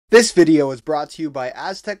This video is brought to you by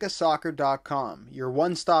AztecaSoccer.com, your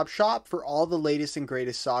one-stop shop for all the latest and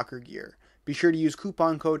greatest soccer gear. Be sure to use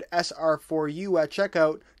coupon code SR4U at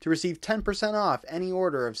checkout to receive 10% off any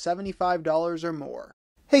order of $75 or more.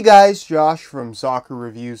 Hey guys, Josh from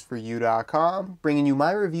SoccerReviewsForYou.com, bringing you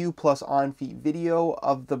my review plus on-feet video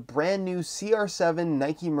of the brand new CR7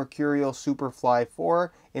 Nike Mercurial Superfly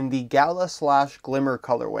 4 in the Gala/Glimmer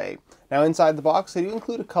colorway. Now inside the box, they do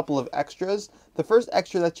include a couple of extras. The first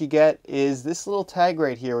extra that you get is this little tag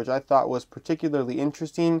right here, which I thought was particularly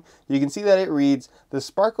interesting. You can see that it reads, "The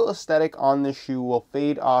sparkle aesthetic on this shoe will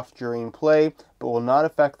fade off during play, but will not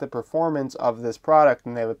affect the performance of this product."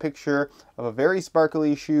 And they have a picture of a very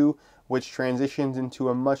sparkly shoe which transitions into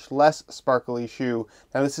a much less sparkly shoe.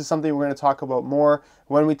 Now this is something we're going to talk about more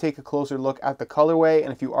when we take a closer look at the colorway,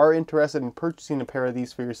 and if you are interested in purchasing a pair of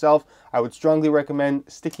these for yourself, I would strongly recommend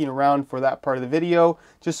sticking around for that part of the video,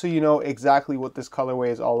 just so you know exactly what this colorway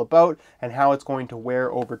is all about and how it's going to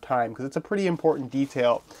wear over time, because it's a pretty important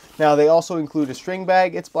detail. Now they also include a string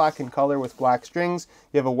bag. It's black in color with black strings.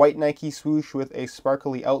 You have a white Nike swoosh with a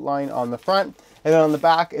sparkly outline on the front, and then on the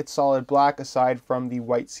back it's solid black aside from the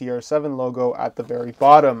white CR7 logo at the very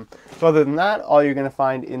bottom. So other than that, all you're going to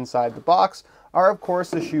find inside the box are of course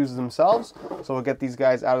the shoes themselves. So we'll get these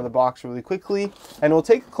guys out of the box really quickly, and we'll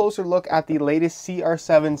take a closer look at the latest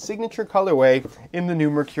CR7 signature colorway in the new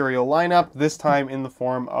Mercurial lineup, this time in the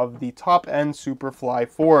form of the top end Superfly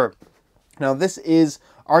 4. Now this is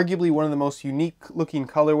arguably one of the most unique looking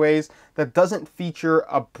colorways that doesn't feature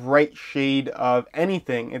a bright shade of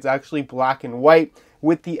anything. It's actually black and white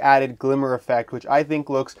with the added glimmer effect, which I think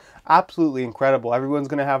looks absolutely incredible. Everyone's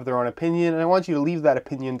going to have their own opinion, and I want you to leave that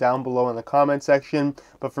opinion down below in the comment section.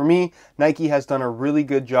 But for me, Nike has done a really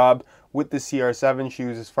good job with the CR7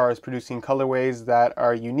 shoes as far as producing colorways that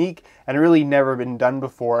are unique and really never been done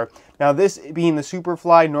before. Now this being the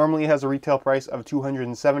Superfly normally has a retail price of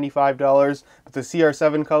 $275, but the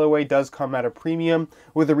CR7 colorway does come at a premium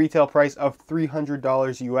with a retail price of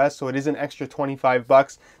 $300 US, so it is an extra 25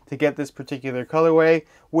 bucks to get this particular colorway,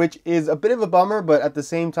 which is a bit of a bummer, but at the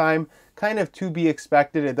same time kind of to be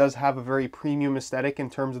expected. It does have a very premium aesthetic in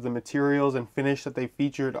terms of the materials and finish that they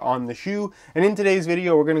featured on the shoe. And in today's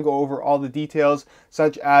video, we're going to go over all the details,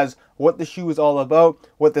 such as what the shoe is all about,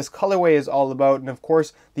 what this colorway is all about, and of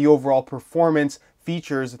course, the overall performance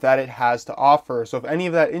features that it has to offer. So if any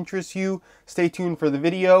of that interests you, stay tuned for the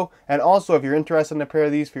video. And also, if you're interested in a pair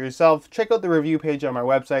of these for yourself, check out the review page on my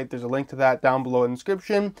website. There's a link to that down below in the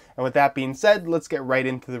description. And with that being said, let's get right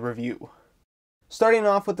into the review. Starting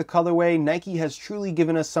off with the colorway, Nike has truly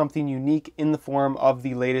given us something unique in the form of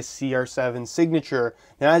the latest CR7 signature.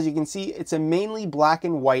 Now as you can see, it's a mainly black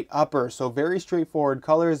and white upper, so very straightforward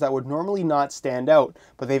colors that would normally not stand out,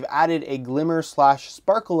 but they've added a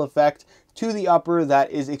glimmer/sparkle effect to the upper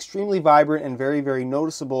that is extremely vibrant and very, very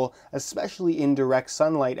noticeable, especially in direct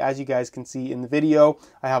sunlight, as you guys can see in the video.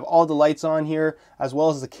 I have all the lights on here, as well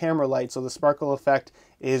as the camera light, so the sparkle effect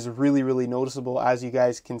is really, really noticeable, as you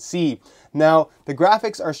guys can see. Now, the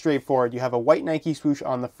graphics are straightforward. You have a white Nike swoosh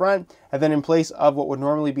on the front, and then in place of what would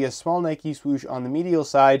normally be a small Nike swoosh on the medial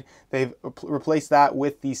side, they've replaced that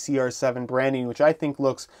with the CR7 branding, which I think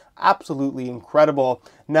looks absolutely incredible.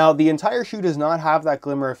 Now, the entire shoe does not have that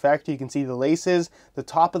glimmer effect. You can see the laces, the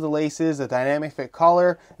top of the laces, the dynamic fit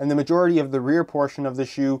collar, and the majority of the rear portion of the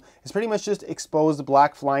shoe is pretty much just exposed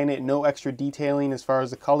black Flyknit, no extra detailing as far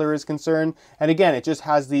as the color is concerned. And again, it just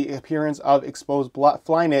has the appearance of exposed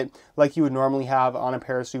Flyknit like you would normally have on a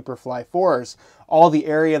pair of Superfly 4s. All the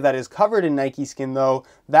area that is covered in Nike skin though,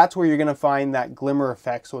 that's where you're going to find that glimmer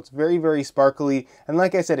effect. So it's very, very sparkly, and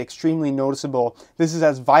like I said, extremely noticeable. This is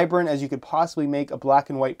as vibrant as you could possibly make a black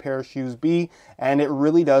and white pair of shoes be, and it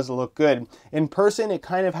really does look good. In person, it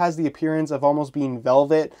kind of has the appearance of almost being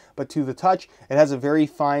velvet, but to the touch, it has a very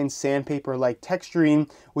fine sandpaper-like texturing,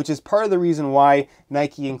 which is part of the reason why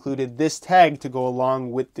Nike included this tag to go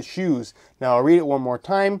along with the shoes. Now I'll read it one more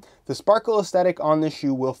time. "The sparkle aesthetic on this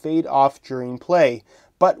shoe will fade off during play,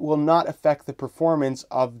 but will not affect the performance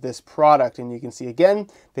of this product." And you can see again,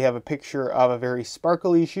 they have a picture of a very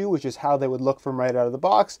sparkly shoe, which is how they would look from right out of the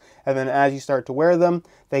box. And then as you start to wear them,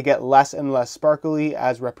 they get less and less sparkly,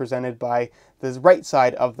 as represented by the right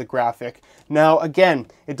side of the graphic. Now again,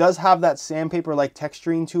 it does have that sandpaper-like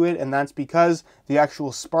texturing to it, and that's because the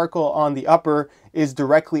actual sparkle on the upper is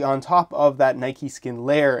directly on top of that Nike skin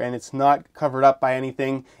layer, and it's not covered up by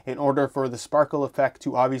anything in order for the sparkle effect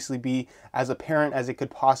to obviously be as apparent as it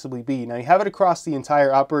could possibly be. Now you have it across the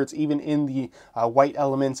entire upper, it's even in the white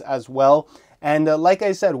elements as well. And like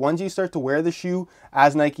I said, once you start to wear the shoe,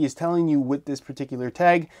 as Nike is telling you with this particular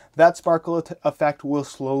tag, that sparkle effect will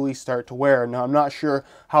slowly start to wear. Now, I'm not sure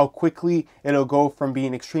how quickly it'll go from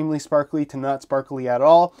being extremely sparkly to not sparkly at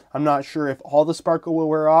all. I'm not sure if all the sparkle will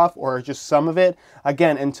wear off or just some of it.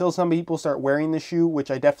 Again, until some people start wearing the shoe,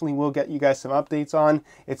 which I definitely will get you guys some updates on,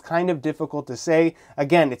 it's kind of difficult to say.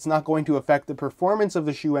 Again, it's not going to affect the performance of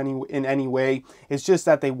the shoe in any way. It's just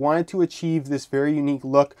that they wanted to achieve this very unique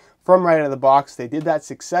look from right out of the box. They did that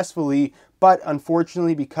successfully, but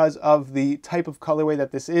unfortunately, because of the type of colorway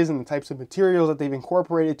that this is and the types of materials that they've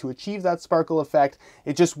incorporated to achieve that sparkle effect,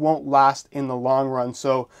 it just won't last in the long run.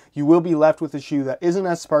 So you will be left with a shoe that isn't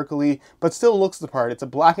as sparkly, but still looks the part. It's a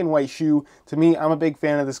black and white shoe. To me, I'm a big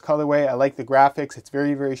fan of this colorway. I like the graphics. It's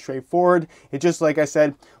very, very straightforward. It just, like I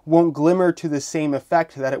said, won't glimmer to the same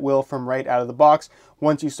effect that it will from right out of the box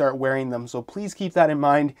once you start wearing them. So please keep that in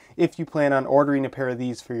mind if you plan on ordering a pair of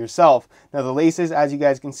these for yourself. Now the laces, as you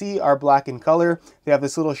guys can see, are black in color. They have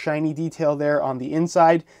this little shiny detail there on the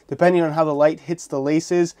inside. Depending on how the light hits the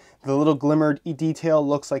laces, the little glimmered detail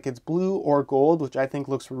looks like it's blue or gold, which I think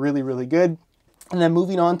looks really, really good. And then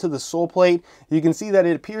moving on to the sole plate, you can see that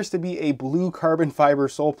it appears to be a blue carbon fiber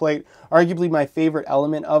sole plate, arguably my favorite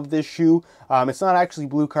element of this shoe. It's not actually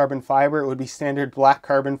blue carbon fiber, it would be standard black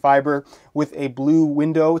carbon fiber with a blue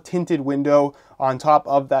window, tinted window on top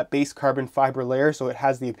of that base carbon fiber layer, so it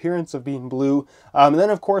has the appearance of being blue. And then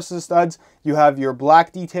of course the studs, you have your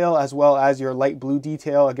black detail as well as your light blue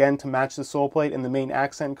detail, again to match the sole plate and the main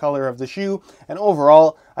accent color of the shoe. And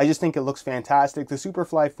overall, I just think it looks fantastic. The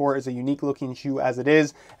Superfly 4 is a unique looking shoe as it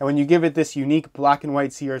is, and when you give it this unique black and white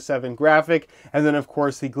CR7 graphic, and then of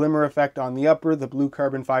course the glimmer effect on the upper, the blue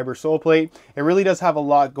carbon fiber sole plate, it really does have a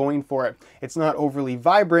lot going for it. It's not overly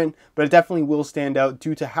vibrant, but it definitely will stand out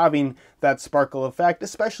due to having that sparkle effect,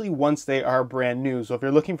 especially once they are brand new. So if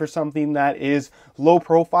you're looking for something that is low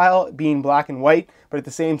profile, being black and white, but at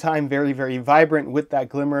the same time very, very vibrant with that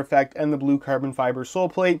glimmer effect and the blue carbon fiber sole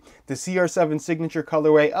plate, the CR7 signature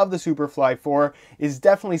colorway of the Superfly 4 is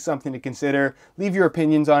definitely something to consider. Leave your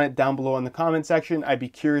opinions on it down below in the comment section. I'd be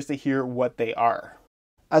curious to hear what they are.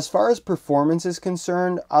 As far as performance is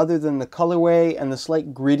concerned, other than the colorway and the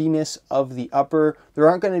slight grittiness of the upper, there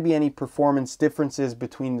aren't going to be any performance differences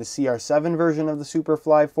between the CR7 version of the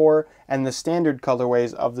Superfly 4 and the standard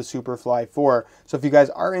colorways of the Superfly 4. So if you guys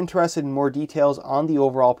are interested in more details on the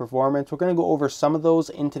overall performance, we're going to go over some of those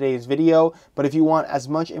in today's video, but if you want as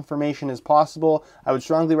much information as possible, I would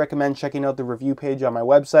strongly recommend checking out the review page on my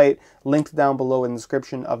website, linked down below in the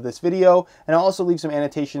description of this video, and I'll also leave some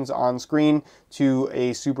annotations on screen to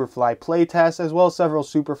a Superfly playtest, as well as several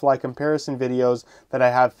Superfly comparison videos that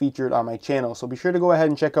I have featured on my channel. So be sure to go ahead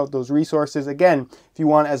and check out those resources, again, if you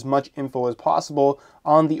want as much info as possible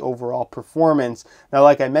on the overall performance. Now,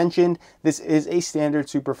 like I mentioned, this is a standard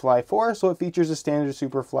Superfly 4, so it features a standard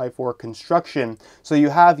Superfly 4 construction. So you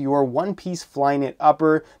have your one-piece fly knit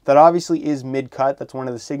upper that obviously is mid-cut. That's one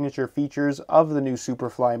of the signature features of the new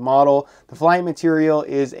Superfly model. The fly material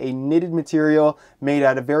is a knitted material made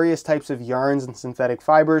out of various types of yarns and synthetic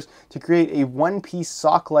fibers to create a one-piece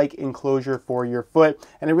sock-like enclosure for your foot,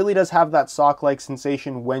 and it really does have that sock-like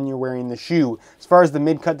sensation when you're wearing the shoe. As far as the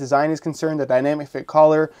mid-cut design is concerned, the dynamic fit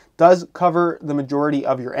collar does cover the majority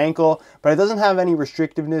of your ankle, but it doesn't have any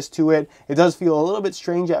restrictiveness to it. It does feel a little bit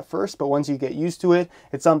strange at first, but once you get used to it,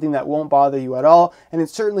 it's something that won't bother you at all, and it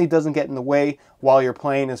certainly doesn't get in the way while you're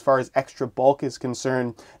playing as far as extra bulk is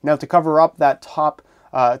concerned. Now, to cover up that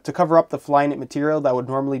to cover up the fly knit material that would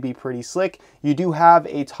normally be pretty slick, you do have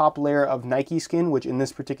a top layer of Nike skin, which in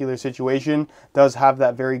this particular situation does have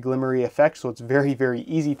that very glimmery effect, so it's very, very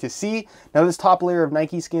easy to see. Now, this top layer of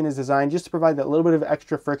Nike skin is designed just to provide that little bit of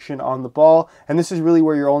extra friction on the ball, and this is really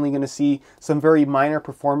where you're only going to see some very minor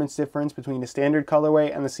performance difference between the standard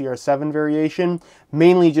colorway and the CR7 variation,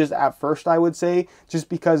 mainly just at first, I would say, just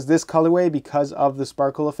because this colorway, because of the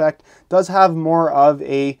sparkle effect, does have more of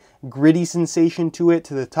a gritty sensation to it,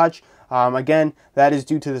 to the touch. Again, that is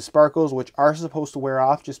due to the sparkles, which are supposed to wear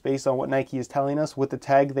off just based on what Nike is telling us with the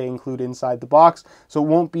tag they include inside the box. So it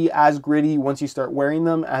won't be as gritty once you start wearing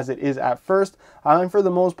them as it is at first. And for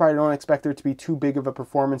the most part, I don't expect there to be too big of a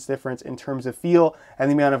performance difference in terms of feel and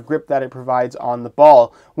the amount of grip that it provides on the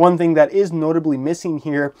ball. One thing that is notably missing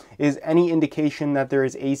here is any indication that there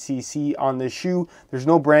is ACC on this shoe. There's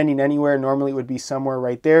no branding anywhere. Normally it would be somewhere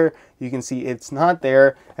right there. You can see it's not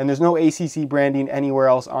there, and there's no ACC branding anywhere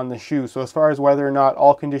else on the shoe. So as far as whether or not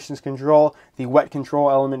all conditions control, the wet control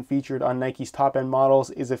element featured on Nike's top-end models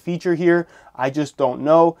is a feature here, I just don't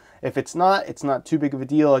know. If it's not too big of a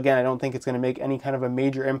deal. Again, I don't think it's going to make any kind of a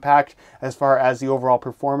major impact as far as the overall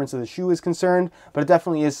performance of the shoe is concerned, but it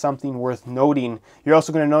definitely is something worth noting. You're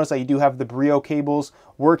also going to notice that you do have the Brio cables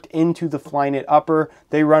worked into the Flyknit upper.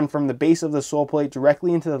 They run from the base of the sole plate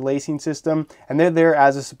directly into the lacing system, and they're there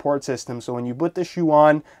as a support system. So when you put the shoe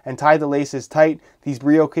on and tie the laces tight, these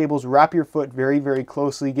Brio cables wrap your foot very, very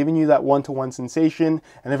closely, giving you that one-to-one sensation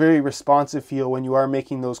and a very responsive feel when you are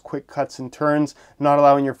making those quick cuts and turns, not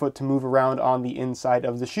allowing your foot to move around on the inside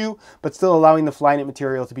of the shoe, but still allowing the Flyknit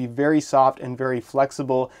material to be very soft and very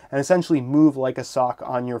flexible and essentially move like a sock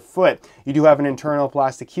on your foot. You do have an internal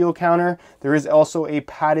plastic heel counter. There is also a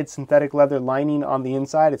padded synthetic leather lining on the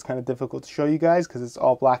inside. It's kind of difficult to show you guys because it's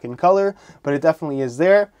all black in color, but it definitely is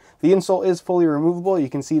there. The insole is fully removable. You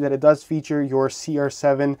can see that it does feature your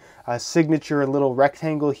CR7 signature little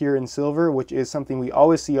rectangle here in silver, which is something we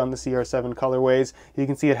always see on the CR7 colorways. You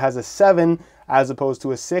can see it has a 7 as opposed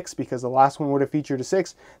to a 6 because the last one would have featured a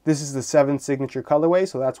 6. This is the 7 signature colorway,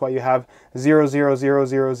 so that's why you have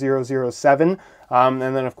 00000007. And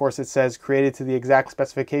then of course it says created to the exact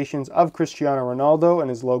specifications of Cristiano Ronaldo, and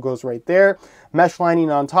his logo's right there. Mesh lining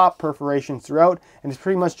on top, perforations throughout, and it's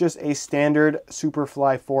pretty much just a standard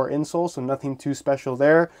Superfly 4 insole, so nothing too special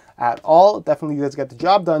there at all. Definitely does get the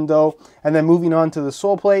job done though. And then moving on to the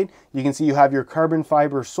sole plate, you can see you have your carbon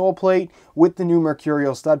fiber sole plate with the new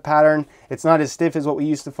Mercurial stud pattern. It's not as stiff as what we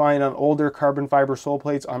used to find on older carbon fiber sole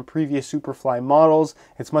plates on previous Superfly models.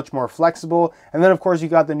 It's much more flexible. And then of course you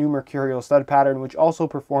got the new Mercurial stud pattern, which also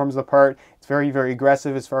performs the part. It's very, very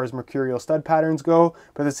aggressive as far as Mercurial stud patterns go,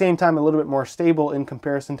 but at the same time a little bit more stable in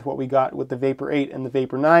comparison to what we got with the Vapor 8 and the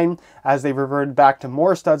Vapor 9, as they reverted back to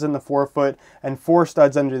more studs in the forefoot and 4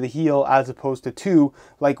 studs under the heel as opposed to 2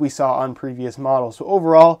 like we saw on previous models. So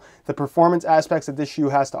overall, the performance aspects that this shoe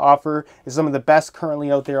has to offer is some of the best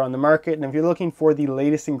currently out there on the market. And if you're looking for the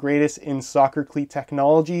latest and greatest in soccer cleat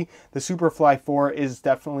technology, the Superfly 4 is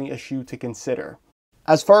definitely a shoe to consider.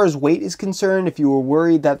 As far as weight is concerned, if you were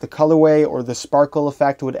worried that the colorway or the sparkle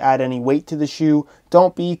effect would add any weight to the shoe,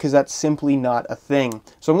 don't be, because that's simply not a thing.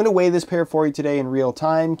 So I'm going to weigh this pair for you today in real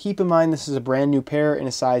time. Keep in mind this is a brand new pair in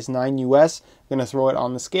a size 9 US. I'm going to throw it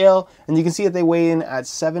on the scale, and you can see that they weigh in at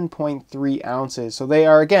 7.3 ounces. So they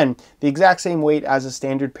are, again, the exact same weight as a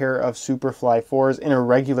standard pair of Superfly 4s in a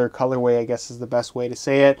regular colorway, I guess is the best way to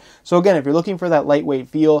say it. So again, if you're looking for that lightweight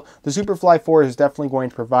feel, the Superfly 4 is definitely going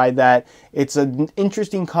to provide that. It's an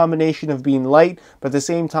interesting combination of being light, but at the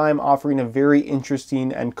same time offering a very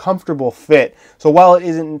interesting and comfortable fit. So while it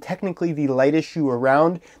isn't technically the lightest shoe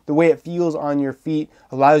around, the way it feels on your feet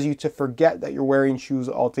allows you to forget that you're wearing shoes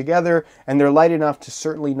altogether, and they're light enough to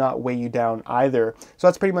certainly not weigh you down either. So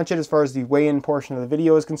that's pretty much it as far as the weigh-in portion of the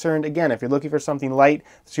video is concerned. Again, if you're looking for something light,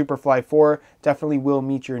 the Superfly 4 definitely will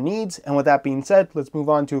meet your needs. And with that being said, let's move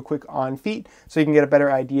on to a quick on feet so you can get a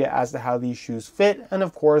better idea as to how these shoes fit and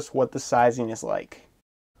of course what the sizing is like.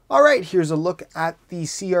 Alright, here's a look at the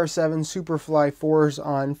CR7 Superfly 4s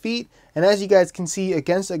on feet. And as you guys can see,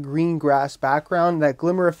 against a green grass background, that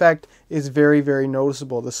glimmer effect is very, very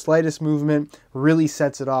noticeable. The slightest movement really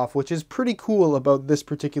sets it off, which is pretty cool about this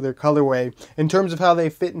particular colorway. In terms of how they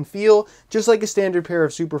fit and feel, just like a standard pair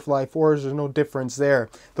of Superfly 4s, there's no difference there.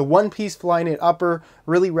 The one-piece Flyknit upper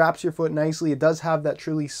really wraps your foot nicely. It does have that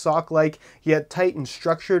truly sock-like, yet tight and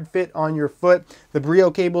structured fit on your foot. The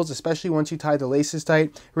Brio cables, especially once you tie the laces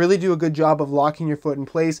tight, really do a good job of locking your foot in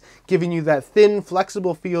place, giving you that thin,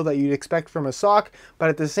 flexible feel that you'd expect from a sock, but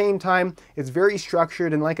at the same time, it's very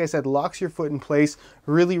structured and, like I said, locks your foot in place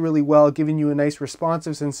really, really well, giving you a nice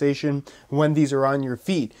responsive sensation when these are on your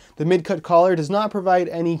feet. The mid-cut collar does not provide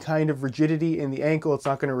any kind of rigidity in the ankle. It's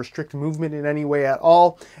not going to restrict movement in any way at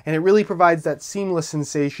all, and it really provides that seamless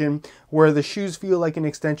sensation where the shoes feel like an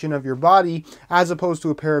extension of your body as opposed to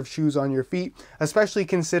a pair of shoes on your feet, especially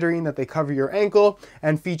considering that they cover your ankle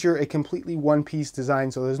and feature a completely one-piece design,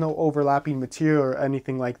 so there's no overlapping material or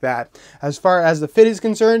anything like that. As far as the fit is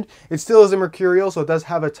concerned, it still is a Mercurial, so it does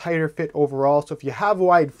have a tighter fit overall. So if you have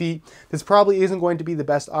wide feet, this probably isn't going to be the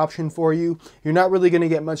best option for you. You're not really going to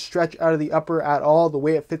get much stretch out of the upper at all. The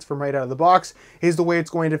way it fits from right out of the box is the way it's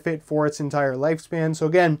going to fit for its entire lifespan. So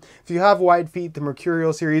again, if you have wide feet, the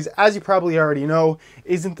Mercurial series, as you probably already know,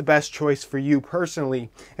 isn't the best choice for you personally.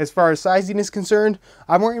 As far as sizing is concerned,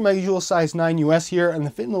 I'm wearing my usual size 9 US here, and the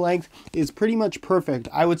fit and the length is pretty much perfect.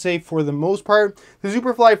 I would say for the most part, the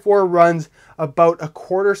Superfly 4 runs about a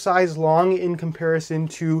quarter size long in comparison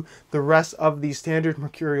to the rest of the standard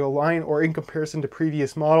Mercurial line, or in comparison to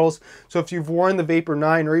previous models. So if you've worn the Vapor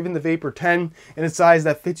 9 or even the Vapor 10 in a size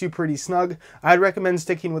that fits you pretty snug, I'd recommend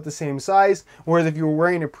sticking with the same size. Whereas if you were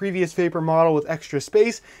wearing a previous Vapor model with extra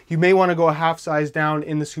space, you may want to go a half size down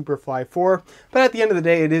in the Superfly 4. But at the end of the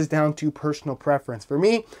day, it is down to personal preference. For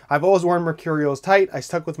me, I've always worn Mercurials tight. I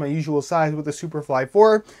stuck with my usual size with the Superfly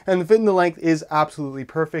 4, and the fit and the length is absolutely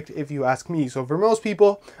perfect if you ask me. So for most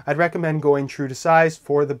people, I'd recommend going true to size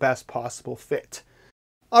for the best possible fit.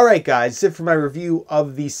 Alright guys, that's it for my review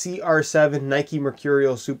of the CR7 Nike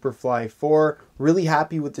Mercurial Superfly 4. Really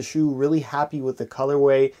happy with the shoe, really happy with the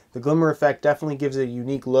colorway. The glimmer effect definitely gives it a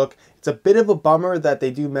unique look. It's a bit of a bummer that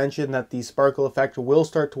they do mention that the sparkle effect will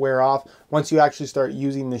start to wear off once you actually start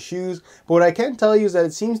using the shoes. But what I can tell you is that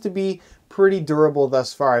it seems to be pretty durable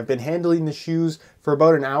thus far. I've been handling the shoes for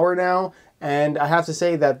about an hour now, and I have to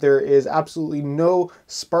say that there is absolutely no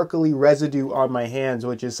sparkly residue on my hands,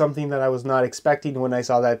 which is something that I was not expecting when I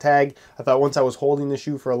saw that tag. I thought once I was holding the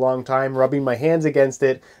shoe for a long time, rubbing my hands against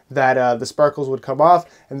it, that the sparkles would come off,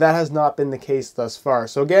 and that has not been the case thus far.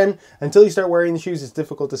 So again, until you start wearing the shoes, it's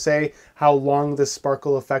difficult to say how long this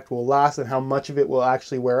sparkle effect will last and how much of it will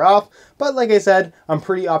actually wear off. But like I said, I'm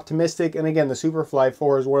pretty optimistic, and again, the Superfly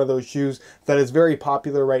 4 is one of those shoes that is very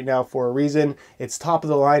popular right now for a reason. It's top of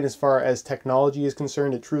the line as far as technology is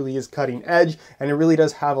concerned. It truly is cutting edge, and it really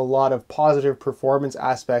does have a lot of positive performance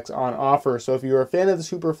aspects on offer. So if you're a fan of the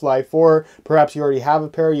Superfly 4, perhaps you already have a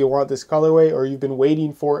pair, you want this colorway, or you've been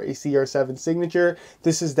waiting for a CR7 signature,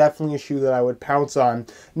 this is definitely a shoe that I would pounce on.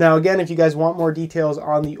 Now again, if you guys want more details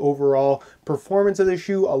on the overall performance of the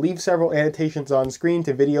shoe, I'll leave several annotations on screen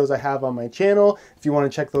to videos I have on my channel if you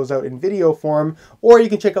want to check those out in video form, or you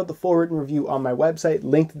can check out the full written review on my website,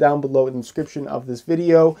 linked down below in the description of this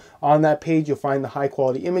video. On that page, you'll find the high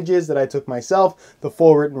quality images that I took myself, the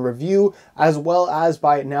full written review, as well as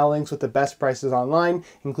buy it now links with the best prices online,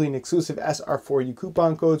 including exclusive SR4U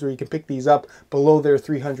coupon codes where you can pick these up below their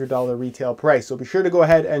 $300 retail price. So be sure to go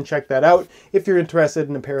ahead and check that out if you're interested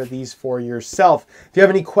in a pair of these for yourself. If you have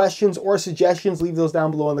any questions or suggestions, leave those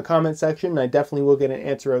down below in the comment section, and I definitely will get an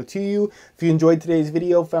answer out to you. If you enjoyed today's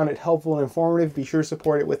video, found it helpful and informative, be sure to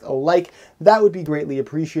support it with a like. That would be greatly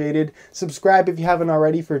appreciated. Subscribe if you haven't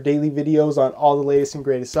already for daily videos on all the latest and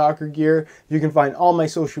greatest soccer gear. You can find all my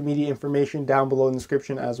social media information down below in the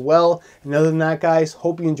description as well. And other than that, guys,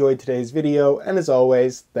 hope you enjoyed today's video, and as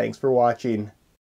always, thanks for watching.